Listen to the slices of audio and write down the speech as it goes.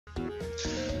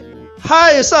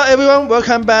Hi, what's up everyone?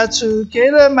 Welcome back to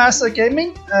Gator Master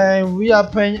Gaming, and we are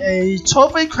playing a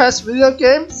Trophy Quest video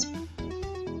games.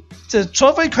 The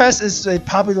Trophy Quest is a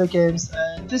popular game,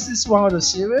 and this is one of the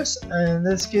series. And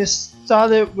let's get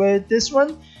started with this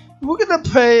one. We're gonna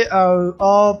play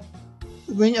all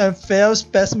win and fails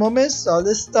best moments. So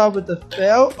let's start with the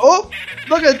fail. Oh,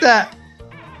 look at that!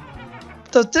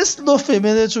 Does this look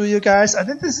familiar to you guys? I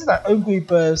think this is like Angry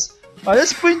Birds.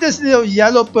 Let's bring this little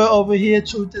yellow bird over here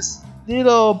to this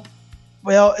little,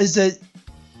 well, is it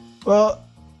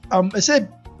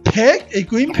pig? A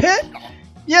green pig?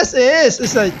 Yes, it is.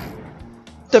 It's like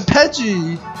the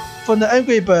Peggy from the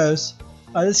Angry Birds.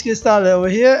 Let's get started over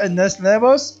here and next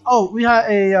levels. Oh, we have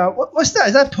a what's that?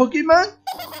 Is that Pokemon?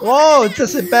 Whoa,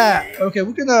 that's a bat. Okay,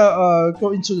 we're gonna go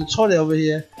into the toilet over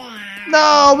here.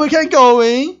 No, we can't go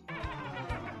in.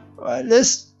 Alright,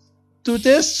 let's do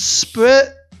this.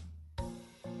 Spread.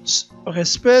 Okay,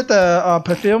 spread the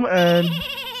perfume and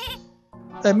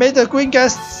make the green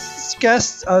gas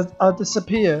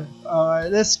disappear.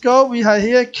 Alright, let's go. We have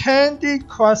here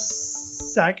candy-clogged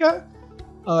saga.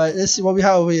 Alright, let's see what we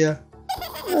have over here.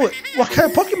 Ooh, what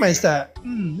kind of Pokemon is that?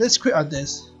 Let's quit on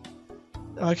this.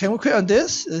 Can we quit on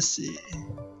this? Let's see.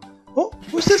 Oh,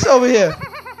 who's this over here?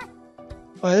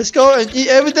 Alright, let's go and eat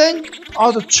everything.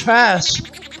 All the trash.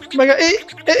 Oh my god,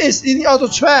 it is eating all the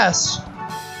trash.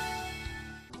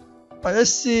 Alright,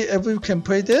 let's see if we can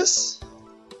play this.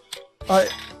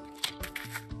 Alright.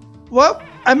 Well,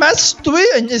 I matched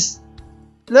 3 and it's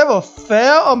level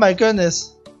fail. Oh my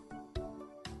goodness.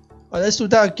 Alright, let's do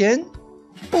that again.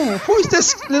 Ooh, who is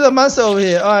this little monster over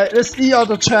here? Alright, let's eat all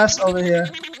the trash over here.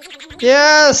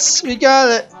 Yes, we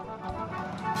got it.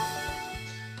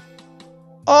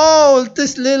 Oh,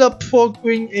 this little poor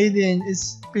green alien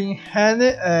is being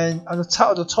handed and on the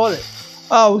top of the toilet.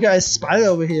 Oh, we got a spider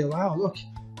over here. Wow, look.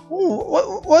 Ooh,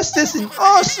 what's this thing?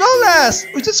 Oh, Snowlass!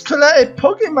 We just collect a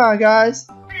Pokemon, guys.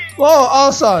 Whoa,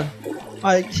 awesome.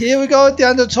 Alright, here we go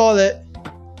down the toilet.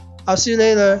 I'll see you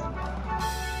later.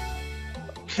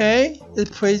 Okay,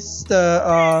 let's place the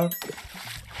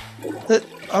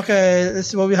okay, let's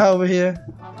see what we have over here.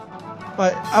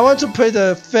 Alright, I want to play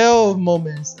the fail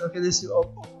moments. Okay, let's see.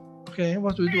 Oh, okay,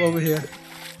 what do we do over here?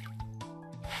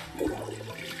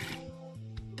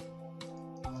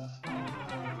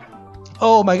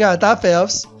 Oh my god, that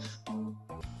fails.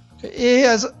 Okay,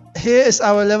 here is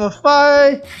our level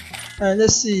 5. And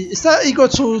let's see, is that equal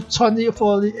to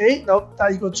 2048? Nope,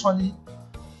 that equal to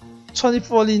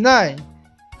 2049.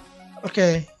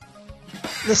 Okay,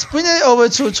 let's bring it over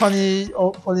to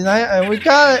 2049 and we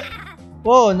got it.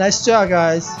 Whoa, nice job,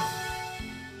 guys.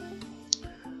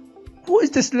 Who is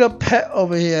this little pet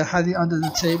over here hiding under the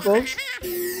table?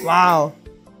 Wow.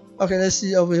 Okay, let's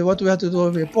see over here. What do we have to do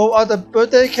over here? Blow out the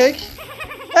birthday cake?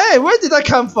 Hey, where did that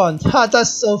come from? Ha, that's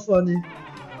so funny.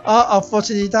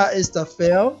 Unfortunately, that is the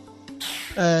fail.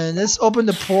 And let's open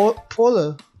the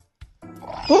portal.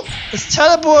 Oh, let's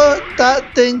teleport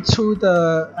that thing to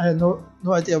the. I have no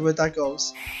idea where that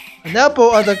goes. And now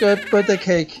blow out the birthday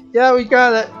cake. Yeah, we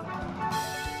got it.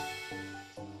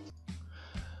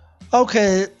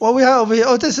 Okay, what we have over here?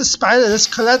 Oh, this is a spider. Let's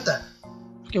collect that.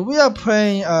 Okay, we are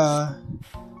playing.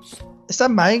 Is that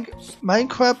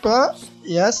Minecraft block?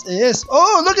 Yes, it is.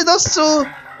 Oh, look at those 2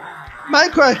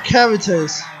 Minecraft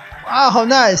characters. Wow, how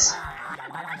nice.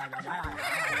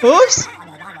 Oops.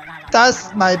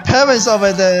 That's my parents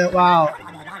over there. Wow.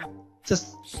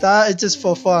 That is just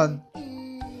for fun.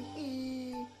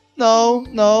 No.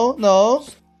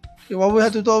 Okay, what we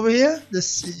have to do over here? Let's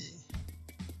see.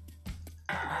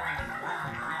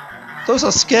 Those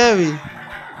are scary.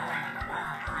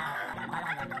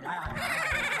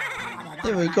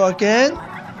 Here we go again.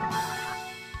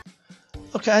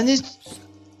 Okay,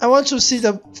 I want to see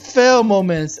the fail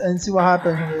moments and see what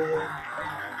happens here.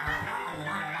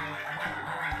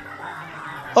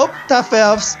 Oh, that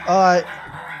fails. Alright.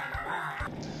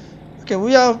 Okay,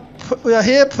 we are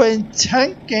here playing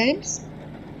tank games.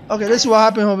 Okay, let's see what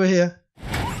happens over here.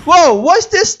 Whoa, what's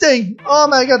this thing? Oh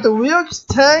my god, the real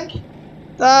tank?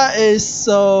 That is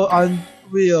so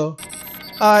unreal.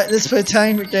 Alright, let's play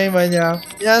tank game right now.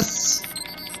 Yes.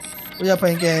 We are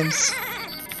playing games.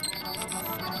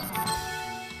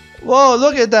 Whoa,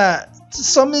 look at that.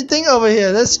 So many things over here.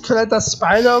 Let's collect that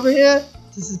spider over here.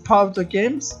 This is part of the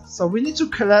games. So we need to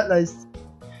collect like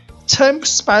 10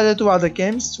 spiders throughout the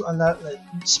games to unlock like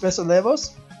special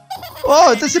levels.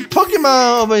 Oh, there's a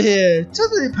Pokemon over here.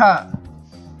 Totally pop.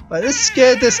 But let's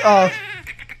scare this off.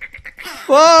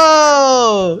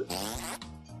 Whoa!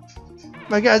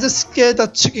 My god, I just scared the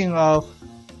chicken off.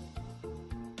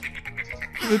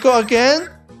 We go again.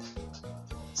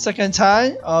 Second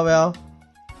time. Oh well.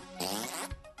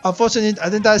 Unfortunately, I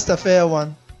think that's the fair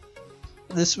one.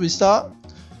 Let's restart.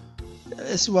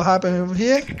 Let's see what happened over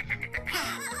here.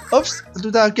 Oops, I'll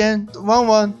do that again. Wrong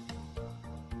one.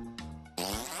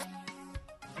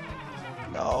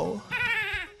 No.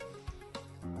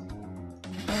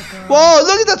 Whoa,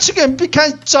 look at that chicken!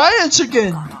 Became giant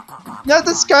chicken! Now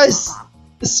this guy's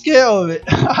scared of it.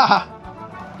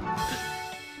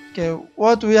 Okay,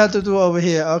 what do we have to do over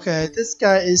here? Okay, this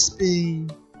guy is being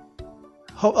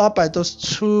held up by those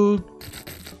two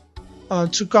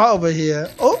guards over here.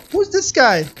 Oh, who's this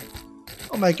guy?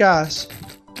 Oh my gosh.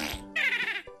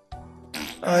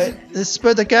 Alright, let's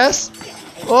spread the gas.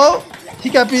 Oh, he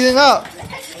got beaten up.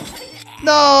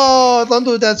 No, don't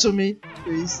do that to me,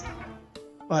 please.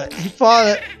 Alright, he fought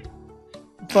it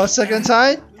for a second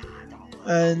time.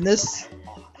 And let's...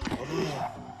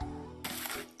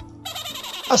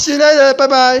 I'll see you later, bye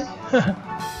bye.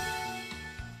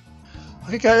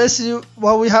 Okay guys, let's see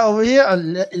what we have over here at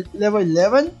level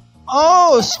 11.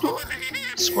 Oh,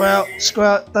 squirrel,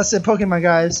 that's a Pokemon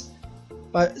guys.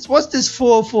 But what's this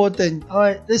 4 thing?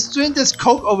 Alright, let's drink this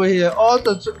Coke over here, all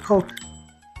the Coke.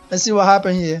 Let's see what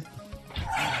happened here.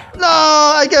 No,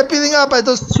 I get beaten up by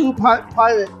those two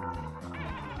pirates.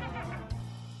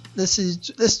 Let's see,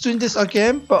 let's drink this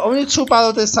again, but only 2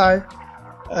 bottles this time.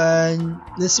 And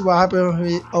let's see what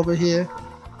happened over here.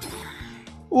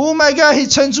 Oh my god, he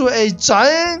turned to a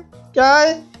giant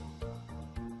guy.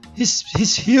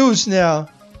 He's huge now.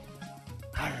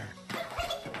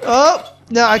 Oh,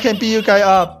 now I can beat you guy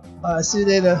up. See you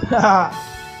later.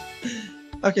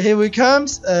 Okay, here we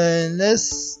comes, and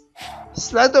let's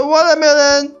slide the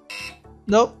watermelon.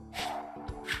 Nope.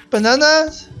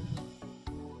 Bananas.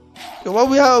 Okay, what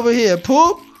we have over here?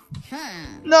 Poop?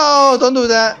 No, don't do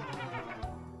that.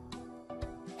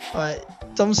 Alright,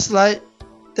 don't slide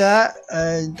that,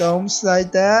 and don't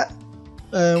slide that.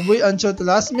 And wait until the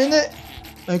last minute.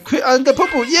 And quit on the poop.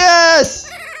 Yes!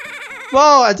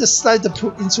 Wow, I just slide the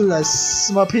poop into like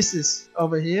small pieces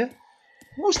over here.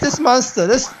 Who's this monster?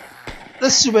 Let's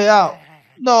shoot it out.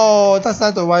 No, that's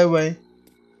not the right way.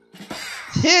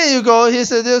 Here you go.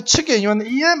 Here's a little chicken. You want to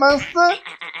eat it, monster?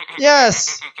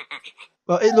 Yes.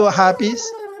 Well, it looks happy.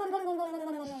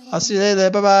 I'll see you later.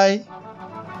 Bye bye.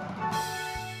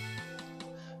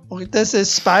 Okay, there's a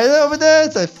spider over there.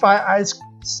 It's like 5-eyed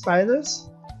spiders.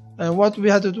 And what do we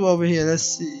have to do over here? Let's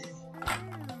see.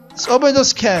 Let's open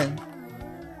those cans.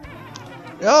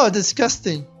 Oh,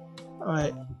 disgusting.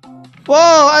 Alright.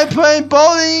 Whoa, I'm playing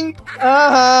bowling!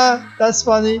 That's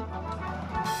funny.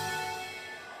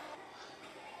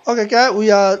 Okay guys,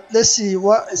 let's see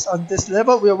what is on this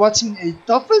level. We are watching a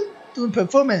dolphin doing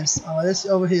performance. Let's see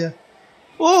over here.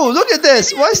 Oh, look at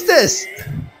this! What is this?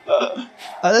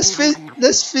 Let's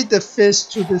feed the fish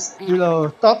to this little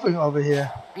dolphin over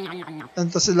here.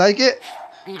 And does it like it?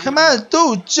 Come on,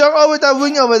 dude, jump over that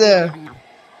wing over there.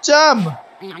 Jump!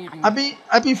 I've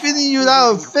been feeding you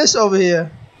now fish over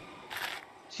here.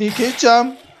 Can you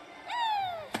jump?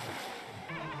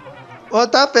 Well,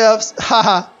 that fails.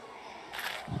 Haha.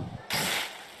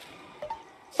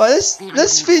 But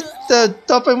let's feed the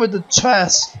dolphin with the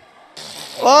trash.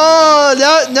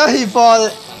 Oh, now he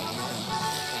fallen.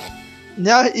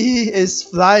 Now he is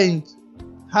flying.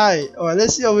 Hi. Alright,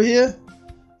 let's see over here.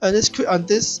 And let's click on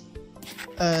this.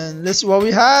 And let's see what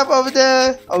we have over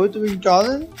there. Are we doing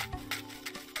garden?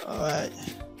 Alright.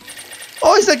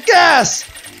 Oh, it's a gas!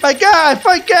 My god, I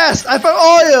found gas! I found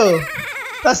oil!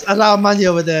 That's a lot of money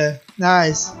over there.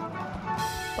 Nice.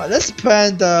 But let's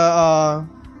plant the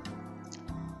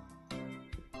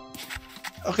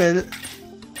okay,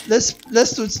 let's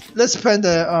plant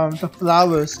the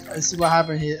flowers and see what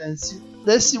happens here, and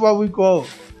let's see what we grow.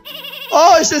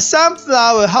 Oh, it's a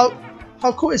sunflower.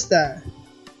 How cool is that?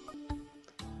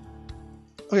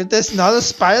 Okay, there's another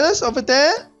spiders over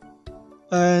there.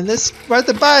 And let's ride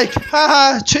the bike.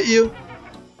 Haha, treat you.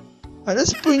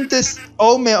 Let's bring this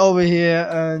old man over here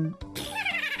and look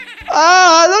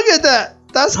at that.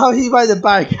 That's how he ride the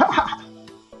bike.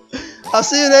 I'll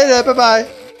see you later. Bye bye.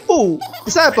 Oh,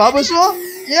 is that a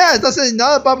Bulbasaur? Yeah, that's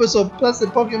another Bulbasaur plus the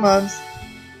Pokemons.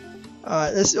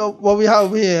 Alright, let's see what we have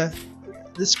over here.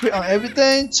 Let's click on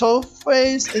everything.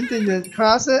 TROLLFACE, anything in the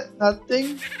closet,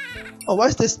 nothing. Oh,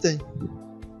 what's this thing?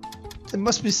 There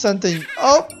must be something.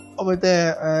 Oh, over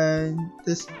there, and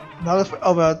this another.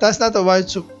 Oh well, that's not the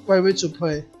right way to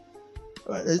play.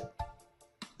 Alright,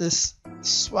 let's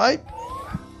swipe.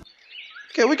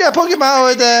 Okay, we got a Pokemon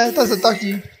over there. That's a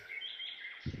ducky.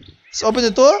 Let's open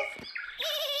the door.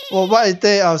 Well, what a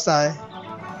day outside.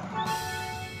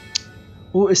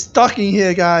 Oh, it's dark in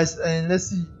here, guys, and let's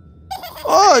see.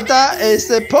 Oh, that is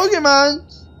a Pokemon.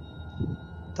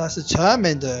 That's a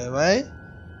Charmander, right?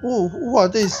 Ooh, who are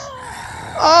these?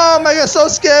 Oh my god, so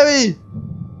scary!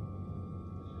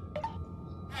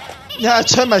 Yeah, I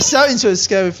turned myself into a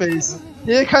scary face.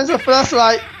 Here comes a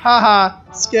flashlight.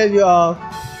 Haha, scare you off.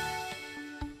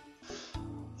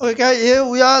 Okay, here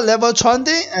we are level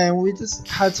 20 and we just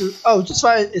had to just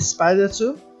find a spider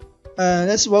too.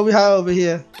 That's what we have over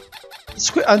here. Let's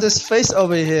click on this face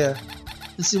over here.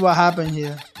 Let's see what happened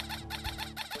here.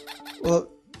 Well,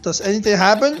 does anything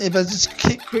happen if I just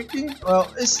keep clicking?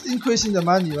 Well, it's increasing the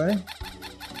money, right?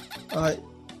 Alright,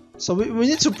 so we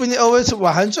need to bring it over to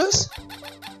 100.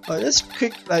 Alright, let's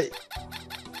click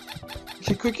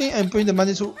keep clicking and bring the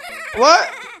money to what?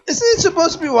 Isn't it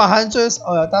supposed to be 100?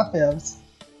 Oh yeah, that fails.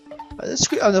 Alright, let's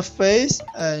click on the face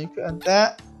and click on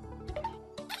that.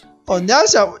 Oh, now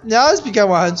it's become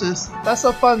 100. That's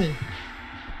so funny.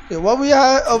 Okay, what we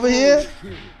have over here?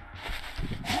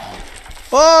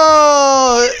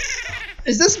 Oh,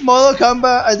 is this Mortal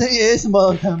Kombat? I think it is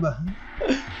Mortal Kombat.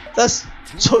 That's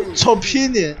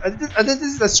Chopinion. I think this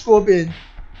is the Scorpion.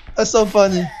 That's so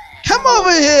funny. Come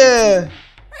over here!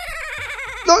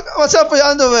 Look, what's up with your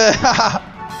underwear?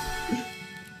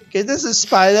 Okay, there's a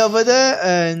spider over there,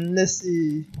 and let's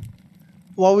see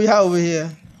what we have over here.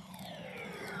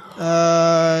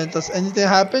 Does anything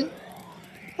happen?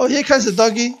 Oh, here comes the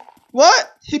doggy.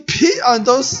 What? He peed on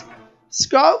those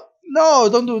scalp? No,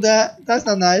 don't do that. That's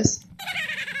not nice.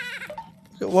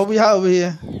 Okay, what we have over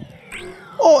here?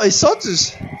 Oh, a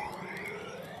sausage.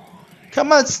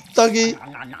 Come on, doggy.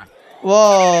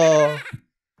 Whoa.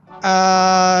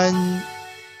 And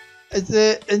is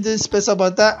there anything special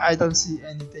about that? I don't see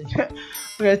anything.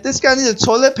 Okay, this guy needs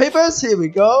toilet papers. Here we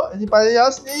go. Anybody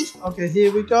else needs? Okay,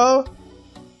 here we go.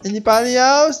 Anybody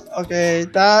else? Okay,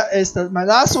 that is my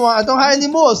last one. I don't have any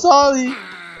more. Sorry.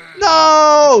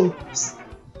 No.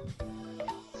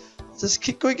 Just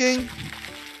keep clicking.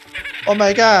 Oh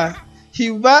my god. He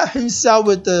wrapped himself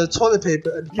with the toilet paper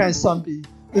and became a zombie.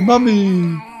 Hey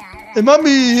mommy! Hey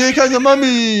mommy! Here comes the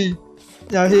mommy!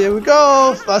 Now here we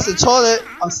go! That's the toilet.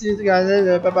 I'll see you guys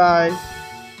later. Bye bye.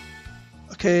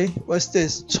 Okay, what's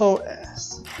this? Troll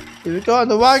ass. Here we go on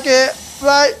the rocket.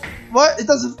 Right? What? It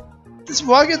doesn't. This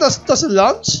rocket doesn't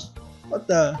launch? What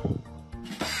the?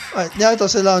 Alright, now it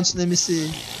doesn't launch. Let me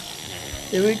see.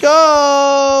 Here we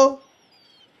go!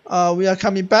 We are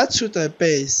coming back to the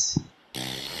base.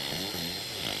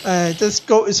 And this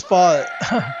goat is falling.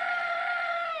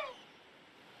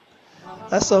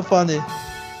 That's so funny.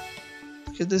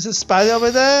 Okay, there's a spider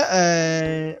over there,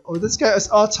 and oh, this guy is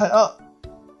all tied up.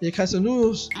 Here comes the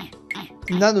noodles.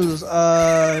 Not noodles,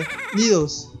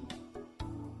 needles.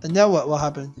 And now what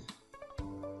happened?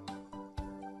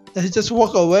 Did he just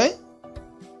walk away?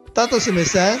 That doesn't make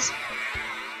sense.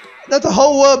 That the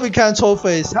whole world became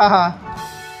TROLLFACE. Haha.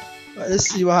 Right, let's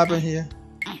see what happened here.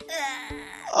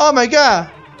 Oh my god.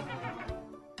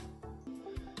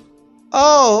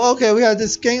 Oh, okay, we have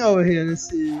this gang over here. Let's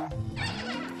see.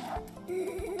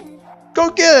 Go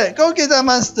get it! Go get that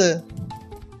monster!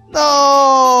 No!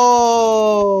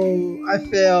 I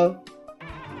failed.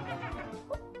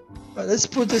 Right, let's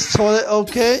put this toilet,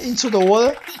 okay, into the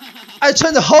water. I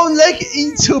turned the whole lake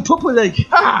into purple lake.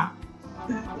 Ha!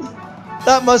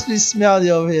 That must be smelly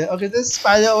over here. Okay, there's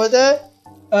spider over there.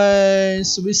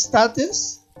 Should we start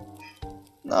this?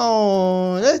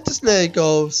 No, let's just let it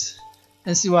go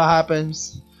and see what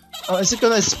happens. Oh, is it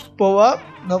gonna blow up?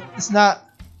 Nope, it's not.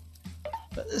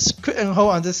 Let's click and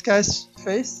hold on this guy's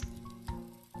face.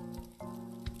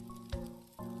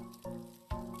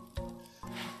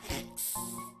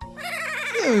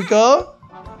 There we go.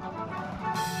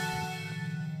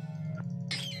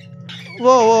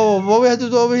 Whoa, what we have to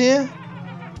do over here?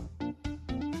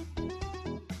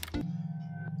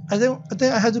 I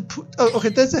think I had to put. Oh, okay,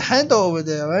 there's a handle over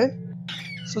there, right?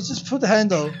 So just put the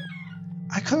handle.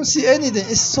 I can't see anything.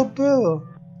 It's so blurry.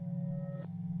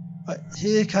 Right,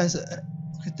 here comes it.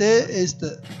 Okay, there is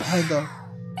the handle.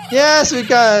 Yes, we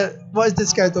got it. What is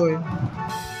this guy doing?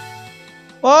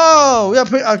 Oh, we are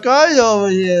putting a guy over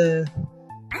here.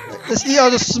 Let's eat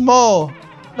all the small.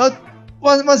 Not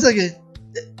one second.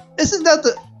 Isn't that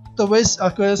the way a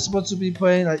girl is supposed to be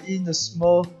playing, like eating the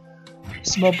small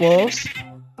balls?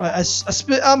 Right, I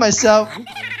spit out myself.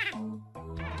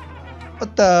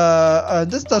 What the?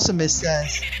 This doesn't make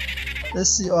sense.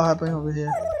 Let's see what happened over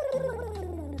here.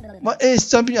 What is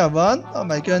jumping around? Oh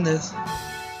my goodness.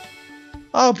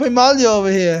 Oh, play Mario over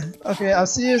here. Okay, I'll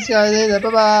see you guys later.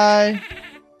 Bye bye.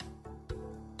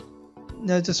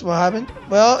 No, just what happened?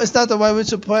 Well, it's not the right way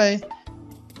to play.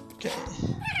 Okay.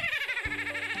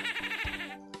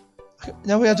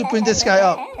 Now we have to bring this guy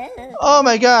up. Oh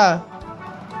my god.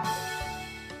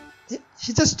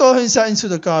 He just threw himself into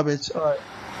the garbage. Alright.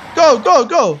 Go go, go,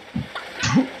 go!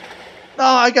 No,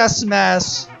 I got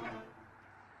smashed.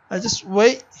 I just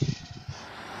wait.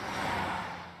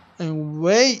 And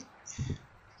wait.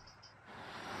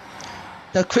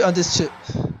 Now quit on this shit.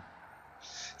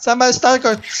 Somebody start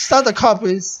the car,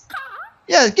 please.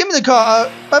 Yeah, give me the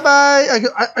car. Bye bye.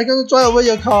 I'm gonna drive over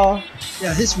your car.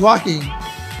 Yeah, he's walking.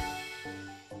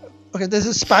 Okay, there's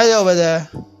a spider over there.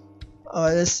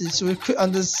 Alright, let's see. Should we quit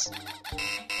on this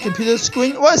computer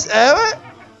screen? What's error?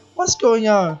 What's going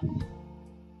on?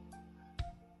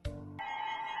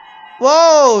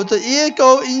 Whoa, the year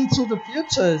go into the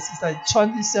futures. It's like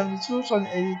 2072,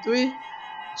 2083,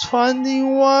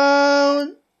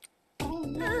 21.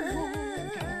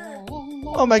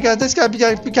 Oh my god, this guy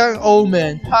became an old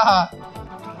man. Haha.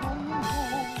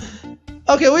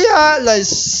 Okay, we are like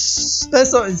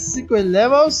special and secret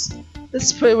levels.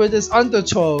 Let's play with this under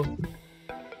troll.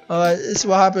 Alright, this is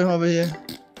what happened over here.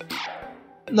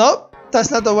 Nope, that's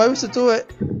not the way we should do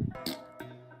it.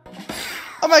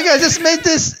 Oh my god, I just made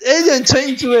this alien turn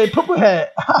into a purple head.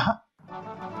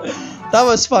 That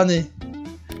was funny.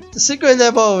 The secret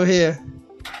level over here.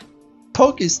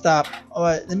 Pokestop.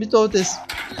 Alright, let me do this.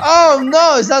 Oh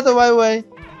no, it's not the right way.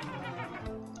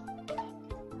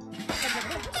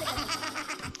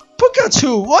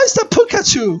 Pikachu! What is the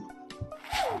Pikachu?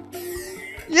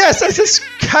 Yes, I just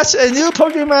catch a new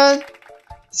Pokemon.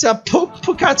 It's a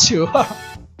Pikachu.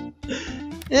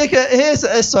 Here's the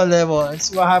extra level. Let's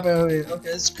see what happened over here.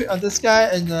 Okay, let's click on this guy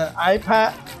and the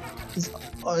iPad.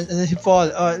 And then he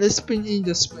falls. Alright, let's spin in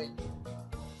the screen.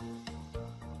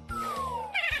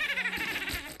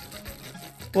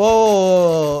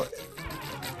 Whoa!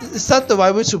 Is that the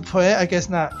right way to play? I guess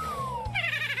not.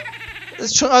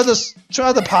 Let's try out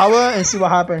the power and see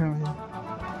what happens.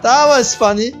 That was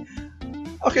funny.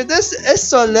 Okay, there's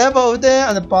extra level over there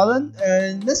on the bottom,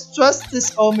 and let's dress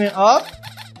this old man up.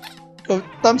 Go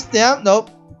thumbs down. Nope.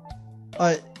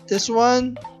 Alright, this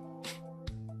one.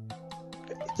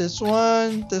 This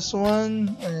one. And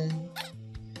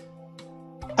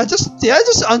did I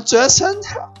just undress him?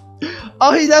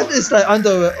 All he left is like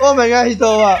underwear. Oh my god, he threw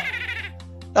up.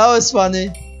 That was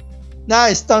funny.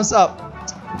 Nice, thumbs up.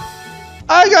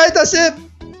 Alright guys, that's it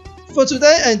for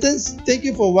today, and thank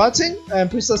you for watching, and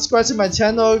please subscribe to my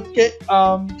channel,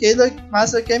 Gator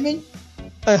Master Gaming.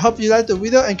 I hope you liked the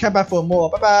video and come back for more.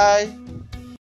 Bye bye.